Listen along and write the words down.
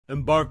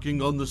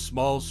Embarking on the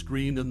small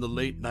screen in the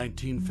late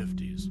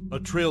 1950s, a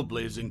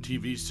trailblazing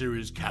TV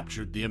series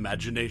captured the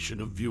imagination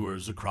of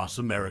viewers across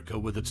America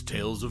with its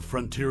tales of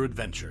frontier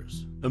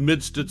adventures.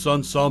 Amidst its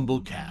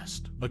ensemble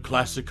cast, a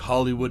classic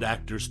Hollywood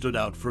actor stood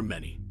out for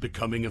many,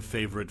 becoming a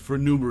favorite for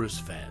numerous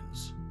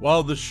fans.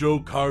 While the show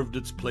carved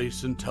its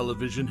place in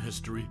television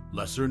history,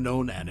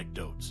 lesser-known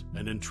anecdotes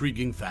and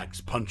intriguing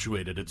facts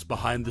punctuated its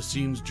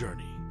behind-the-scenes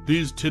journey.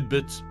 These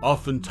tidbits,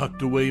 often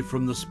tucked away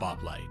from the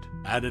spotlight,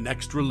 add an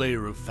extra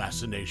layer of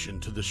fascination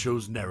to the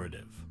show's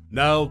narrative.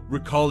 Now,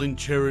 recalling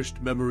cherished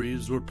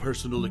memories or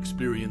personal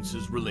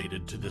experiences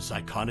related to this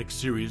iconic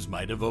series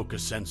might evoke a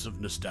sense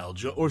of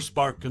nostalgia or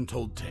spark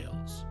untold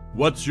tales.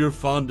 What's your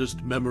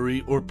fondest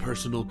memory or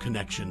personal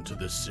connection to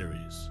this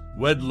series?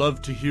 We'd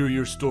love to hear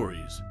your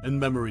stories and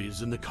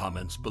memories in the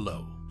comments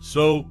below.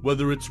 So,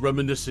 whether it's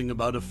reminiscing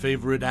about a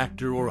favorite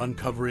actor or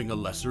uncovering a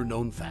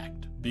lesser-known fact,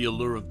 the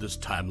allure of this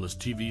timeless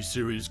TV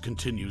series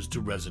continues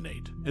to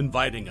resonate,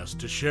 inviting us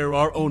to share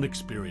our own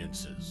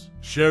experiences.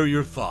 Share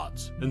your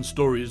thoughts and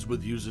stories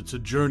with us. It's a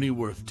journey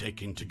worth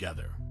taking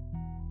together.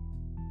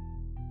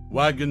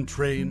 Wagon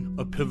Train,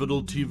 a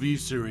pivotal TV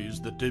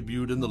series that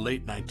debuted in the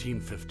late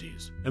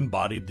 1950s,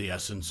 embodied the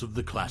essence of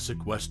the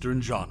classic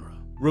Western genre,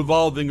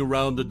 revolving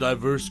around a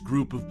diverse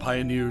group of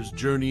pioneers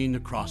journeying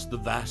across the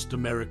vast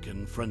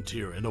American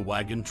frontier in a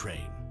wagon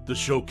train. The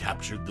show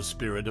captured the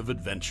spirit of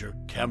adventure,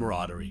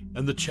 camaraderie,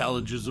 and the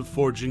challenges of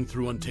forging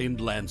through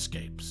untamed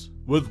landscapes.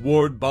 With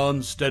Ward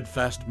Bond's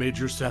steadfast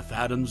Major Seth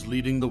Adams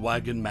leading the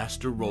wagon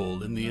master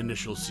role in the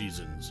initial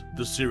seasons,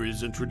 the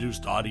series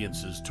introduced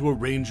audiences to a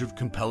range of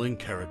compelling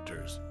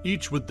characters,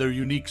 each with their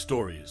unique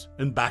stories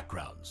and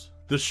backgrounds.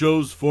 The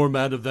show's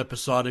format of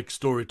episodic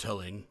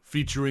storytelling,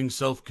 featuring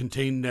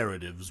self-contained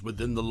narratives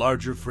within the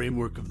larger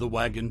framework of the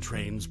wagon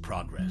train's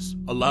progress,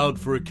 allowed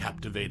for a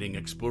captivating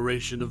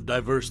exploration of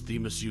diverse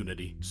themes: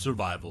 unity,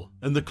 survival,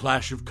 and the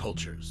clash of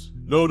cultures.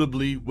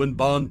 Notably, when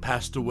Bond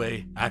passed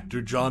away,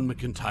 actor John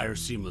McIntire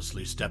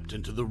seamlessly stepped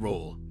into the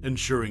role,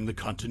 ensuring the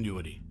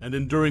continuity and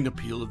enduring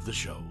appeal of the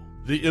show.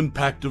 The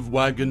impact of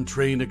Wagon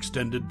Train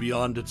extended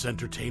beyond its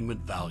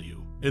entertainment value,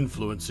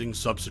 influencing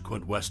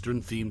subsequent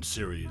Western-themed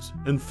series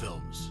and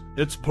films.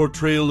 Its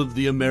portrayal of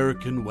the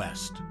American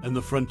West and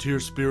the frontier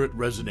spirit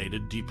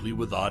resonated deeply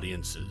with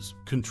audiences,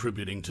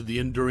 contributing to the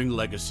enduring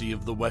legacy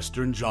of the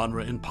Western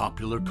genre in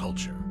popular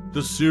culture.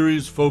 The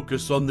series'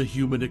 focus on the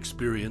human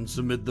experience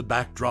amid the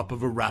backdrop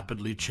of a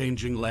rapidly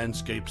changing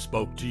landscape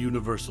spoke to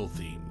universal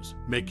themes,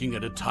 making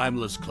it a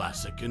timeless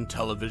classic in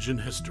television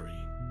history.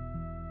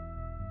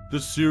 The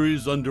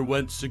series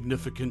underwent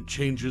significant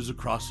changes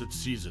across its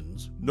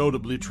seasons,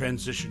 notably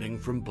transitioning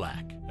from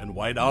black and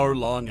white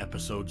hour-long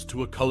episodes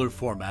to a color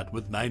format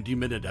with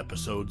 90-minute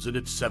episodes in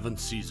its 7th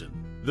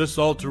season. This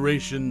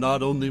alteration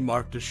not only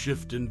marked a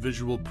shift in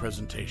visual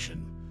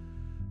presentation,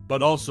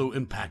 but also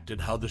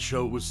impacted how the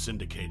show was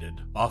syndicated,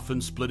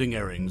 often splitting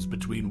airings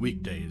between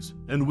weekdays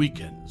and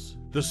weekends.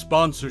 The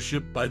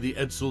sponsorship by the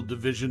Edsel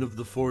division of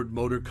the Ford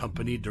Motor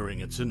Company during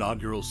its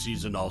inaugural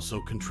season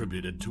also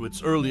contributed to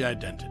its early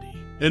identity.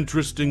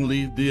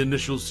 Interestingly, the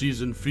initial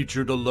season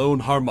featured a lone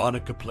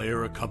harmonica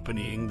player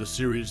accompanying the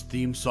series'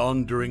 theme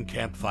song during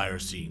campfire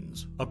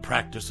scenes, a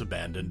practice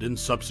abandoned in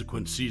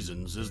subsequent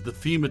seasons as the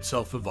theme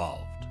itself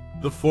evolved.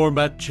 The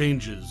format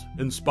changes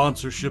and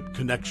sponsorship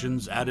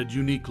connections added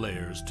unique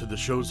layers to the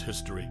show's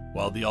history,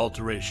 while the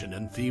alteration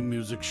in theme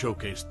music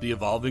showcased the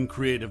evolving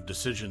creative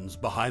decisions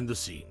behind the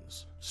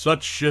scenes.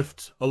 Such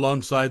shifts,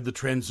 alongside the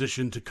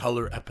transition to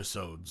color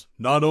episodes,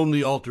 not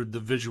only altered the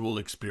visual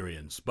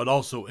experience, but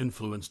also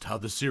influenced how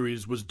the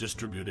series was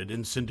distributed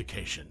in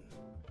syndication.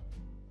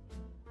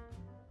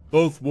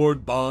 Both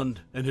Ward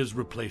Bond and his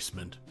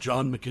replacement,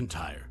 John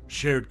McIntire,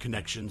 shared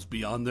connections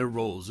beyond their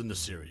roles in the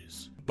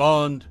series.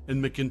 Bond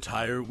and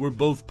McIntire were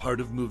both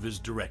part of movies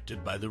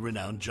directed by the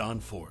renowned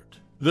John Ford.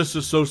 This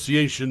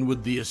association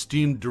with the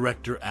esteemed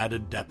director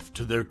added depth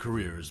to their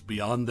careers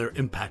beyond their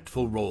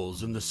impactful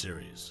roles in the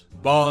series.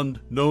 Bond,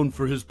 known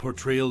for his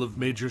portrayal of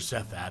Major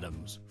Seth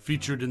Adams,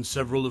 featured in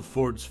several of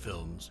Ford's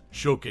films,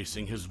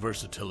 showcasing his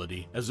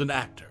versatility as an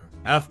actor.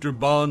 After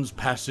Bond's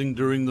passing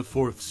during the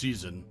 4th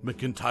season,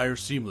 McIntire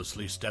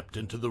seamlessly stepped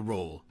into the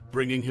role,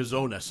 bringing his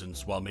own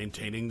essence while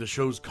maintaining the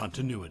show's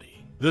continuity.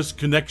 This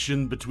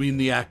connection between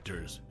the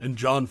actors and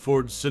John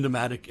Ford's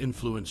cinematic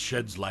influence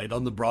sheds light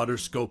on the broader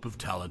scope of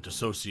talent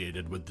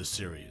associated with the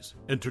series,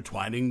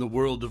 intertwining the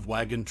world of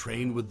Wagon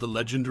Train with the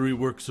legendary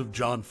works of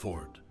John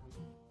Ford.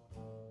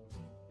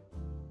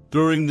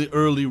 During the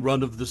early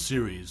run of the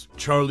series,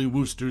 Charlie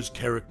Wooster's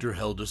character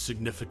held a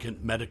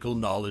significant medical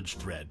knowledge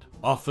thread,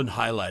 often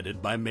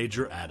highlighted by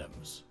Major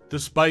Adams.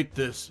 Despite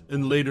this,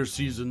 in later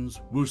seasons,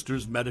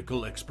 Wooster's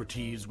medical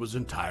expertise was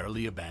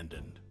entirely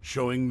abandoned,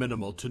 showing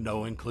minimal to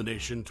no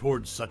inclination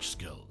towards such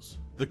skills.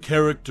 The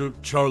character,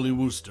 Charlie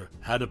Wooster,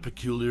 had a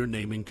peculiar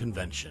naming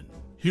convention.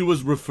 He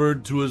was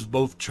referred to as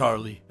both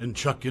Charlie and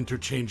Chuck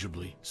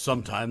interchangeably,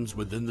 sometimes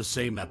within the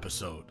same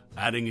episode,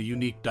 adding a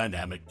unique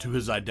dynamic to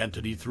his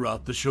identity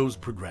throughout the show's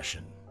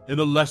progression. In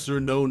a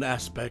lesser-known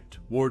aspect,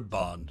 Ward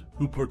Bond,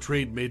 who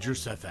portrayed Major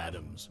Seth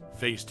Adams,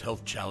 faced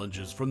health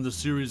challenges from the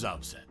series'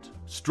 outset.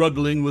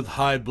 Struggling with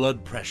high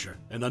blood pressure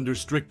and under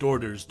strict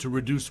orders to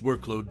reduce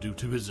workload due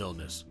to his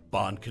illness,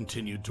 Bond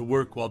continued to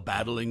work while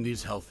battling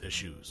these health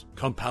issues,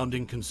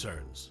 compounding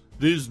concerns.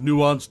 These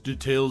nuanced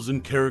details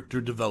in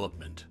character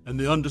development and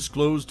the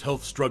undisclosed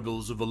health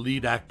struggles of a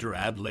lead actor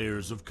add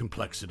layers of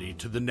complexity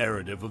to the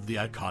narrative of the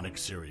iconic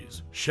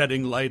series,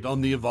 shedding light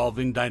on the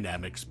evolving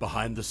dynamics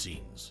behind the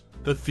scenes.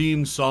 The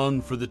theme song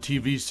for the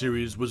TV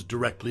series was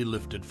directly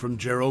lifted from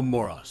Jero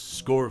Moros'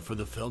 score for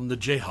the film The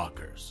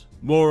Jayhawkers.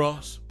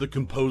 Moros, the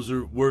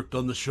composer, worked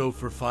on the show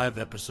for 5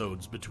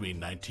 episodes between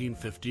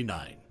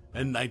 1959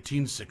 and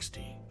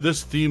 1960.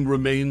 This theme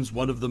remains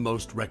one of the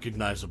most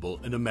recognizable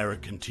in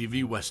American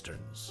TV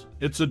westerns.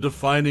 It's a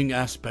defining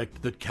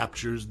aspect that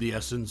captures the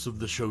essence of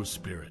the show's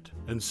spirit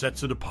and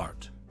sets it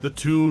apart. The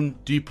tune,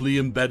 deeply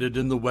embedded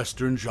in the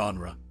western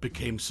genre,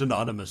 became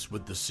synonymous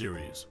with the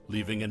series,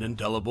 leaving an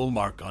indelible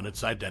mark on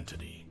its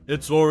identity.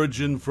 Its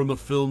origin from a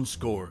film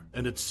score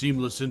and its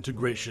seamless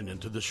integration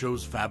into the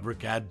show's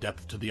fabric add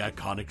depth to the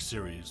iconic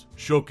series,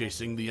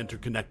 showcasing the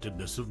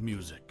interconnectedness of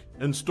music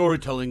and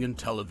storytelling in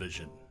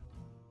television.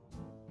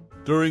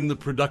 During the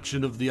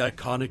production of the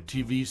iconic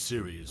TV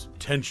series,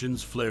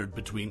 tensions flared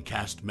between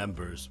cast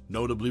members,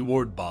 notably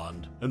Ward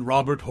Bond and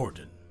Robert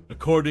Horton.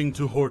 According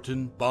to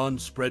Horton,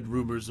 Bond spread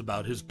rumors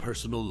about his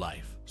personal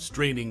life,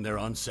 straining their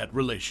on-set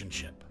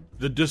relationship.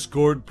 The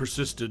discord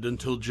persisted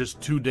until just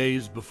 2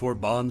 days before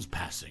Bond's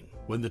passing,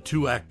 when the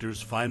two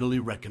actors finally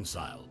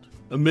reconciled.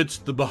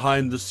 Amidst the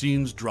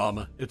behind-the-scenes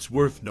drama, it's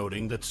worth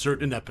noting that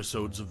certain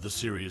episodes of the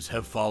series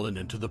have fallen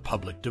into the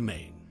public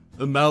domain.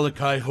 The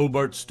Malachi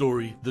Hobart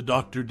story, the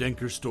Dr.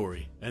 Denker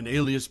story, and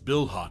Alias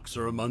Bill Hawks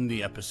are among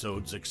the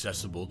episodes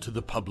accessible to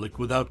the public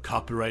without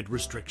copyright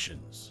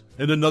restrictions.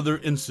 In another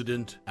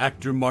incident,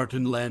 actor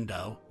Martin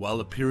Landau, while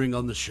appearing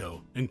on the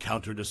show,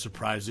 encountered a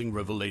surprising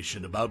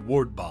revelation about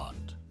Ward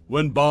Bond.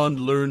 When Bond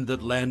learned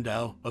that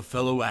Landau, a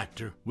fellow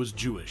actor, was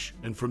Jewish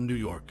and from New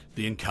York,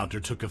 the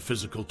encounter took a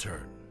physical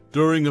turn.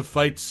 During a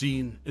fight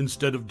scene,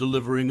 instead of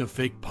delivering a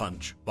fake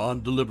punch,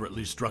 Bond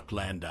deliberately struck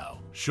Landau,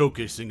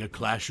 showcasing a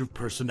clash of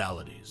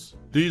personalities.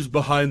 These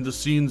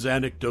behind-the-scenes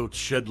anecdotes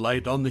shed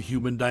light on the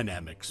human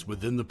dynamics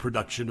within the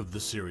production of the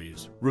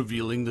series,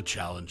 revealing the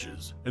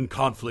challenges and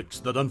conflicts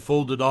that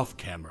unfolded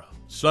off-camera.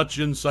 Such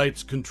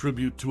insights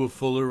contribute to a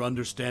fuller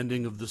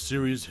understanding of the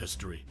series'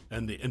 history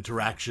and the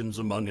interactions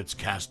among its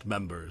cast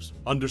members,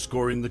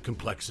 underscoring the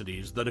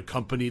complexities that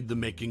accompanied the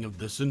making of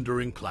this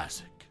enduring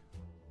classic.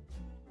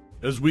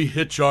 As we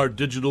hitch our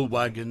digital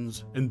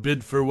wagons and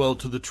bid farewell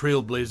to the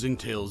trailblazing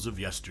tales of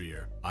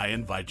yesteryear, I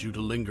invite you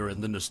to linger in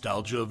the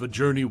nostalgia of a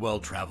journey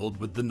well-traveled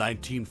with the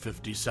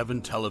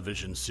 1957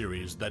 television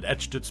series that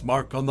etched its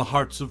mark on the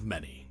hearts of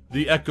many.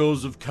 The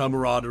echoes of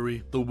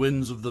camaraderie, the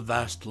winds of the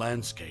vast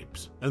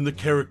landscapes, and the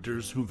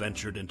characters who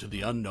ventured into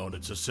the unknown.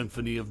 It's a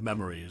symphony of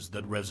memories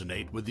that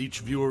resonate with each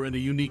viewer in a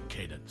unique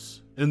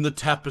cadence. In the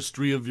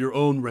tapestry of your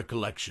own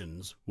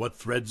recollections, what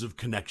threads of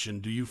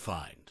connection do you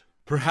find?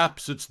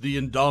 Perhaps it's the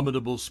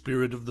indomitable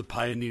spirit of the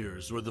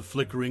pioneers or the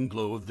flickering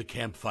glow of the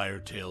campfire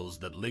tales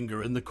that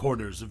linger in the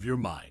corners of your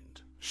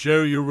mind.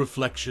 Share your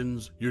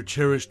reflections, your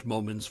cherished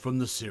moments from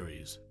the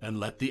series, and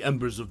let the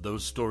embers of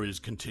those stories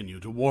continue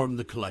to warm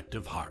the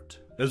collective heart.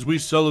 As we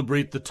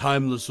celebrate the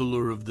timeless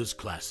allure of this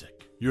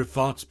classic, your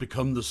thoughts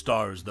become the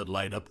stars that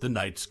light up the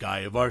night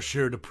sky of our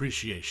shared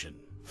appreciation.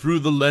 Through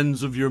the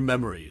lens of your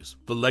memories,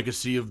 the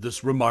legacy of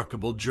this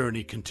remarkable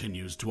journey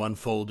continues to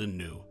unfold in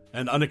new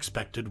and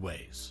unexpected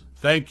ways.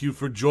 Thank you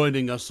for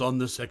joining us on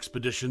this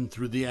expedition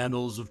through the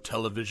annals of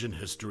television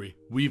history,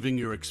 weaving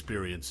your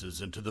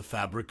experiences into the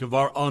fabric of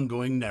our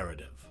ongoing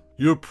narrative.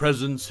 Your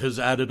presence has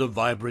added a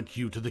vibrant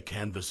hue to the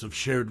canvas of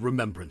shared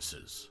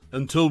remembrances.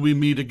 Until we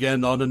meet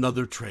again on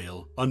another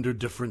trail, under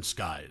different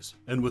skies,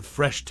 and with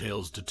fresh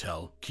tales to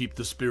tell, keep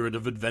the spirit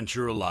of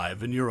adventure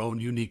alive in your own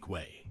unique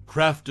way.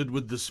 Crafted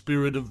with the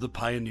spirit of the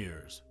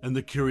pioneers and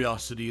the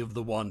curiosity of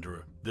the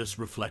wanderer, this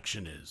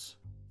reflection is